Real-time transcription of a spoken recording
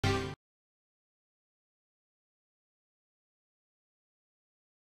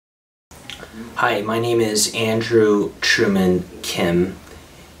Hi, my name is Andrew Truman Kim,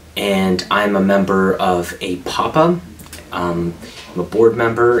 and I'm a member of APAPA. I'm a board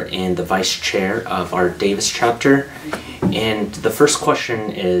member and the vice chair of our Davis chapter. And the first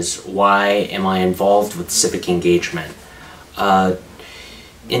question is, why am I involved with civic engagement?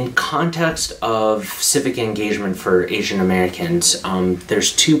 In context of civic engagement for Asian Americans,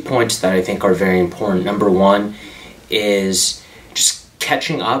 there's 2 points that I think are very important. Number one is just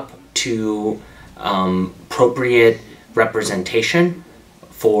catching up to appropriate representation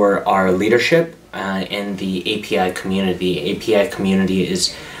for our leadership in the API community. The API community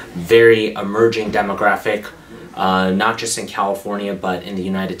is very emerging demographic, not just in California but in the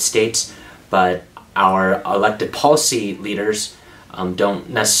United States. But our elected policy leaders don't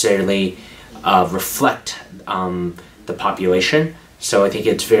necessarily reflect the population. So I think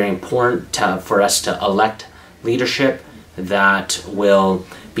it's very important for us to elect leadership that will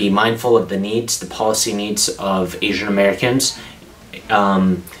be mindful of the needs, the policy needs of Asian Americans,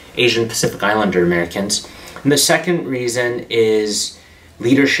 Asian Pacific Islander Americans. And the second reason is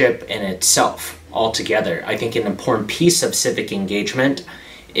leadership in itself altogether. I think an important piece of civic engagement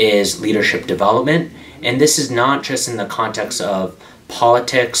is leadership development. And this is not just in the context of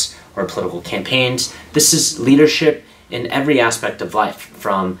politics or political campaigns. This is leadership in every aspect of life,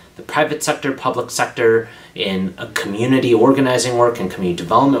 from the private sector, public sector, in a community organizing work and community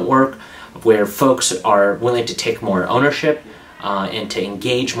development work, where folks are willing to take more ownership and to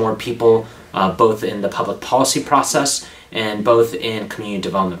engage more people both in the public policy process and both in community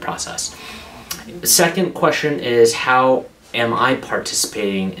development process. The second question is, how am I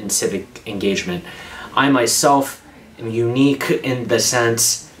participating in civic engagement? I myself am unique in the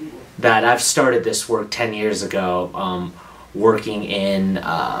sense that I've started this work 10 years ago, working in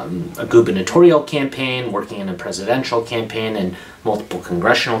a gubernatorial campaign, working in a presidential campaign, and multiple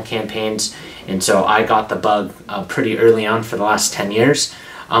congressional campaigns. And so I got the bug pretty early on for the last 10 years.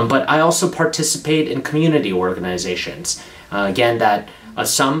 But I also participate in community organizations. Again,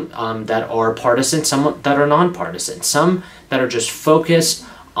 some that are partisan, some that are nonpartisan, some that are just focused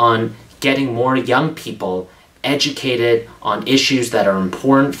on getting more young people educated on issues that are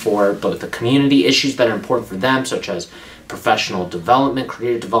important for both the community, issues that are important for them, such as professional development,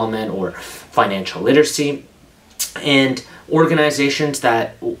 career development, or financial literacy, and organizations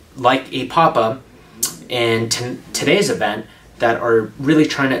that, like APAPA and today's event, that are really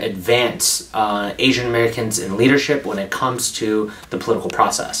trying to advance Asian Americans in leadership when it comes to the political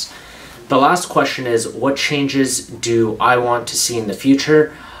process. The last question is, what changes do I want to see in the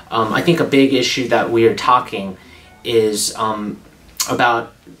future? I think a big issue that we are talking is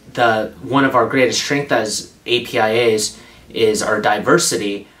about one of our greatest strengths as APIAs is our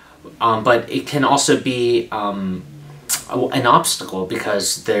diversity, but it can also be an obstacle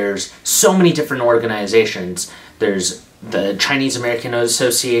because there's so many different organizations. There's the Chinese American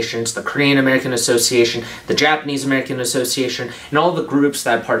Associations, the Korean American Association, the Japanese American Association, and all the groups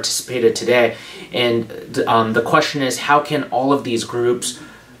that participated today. And the question is, how can all of these groups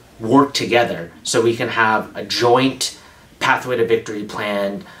work together so we can have a joint pathway to victory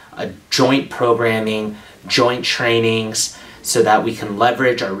plan, a joint programming, joint trainings, so that we can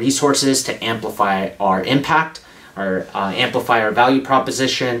leverage our resources to amplify our impact, amplify our value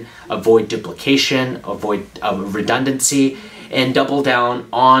proposition, avoid duplication, avoid redundancy, and double down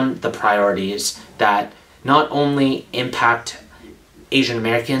on the priorities that not only impact Asian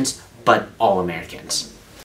Americans, but all Americans.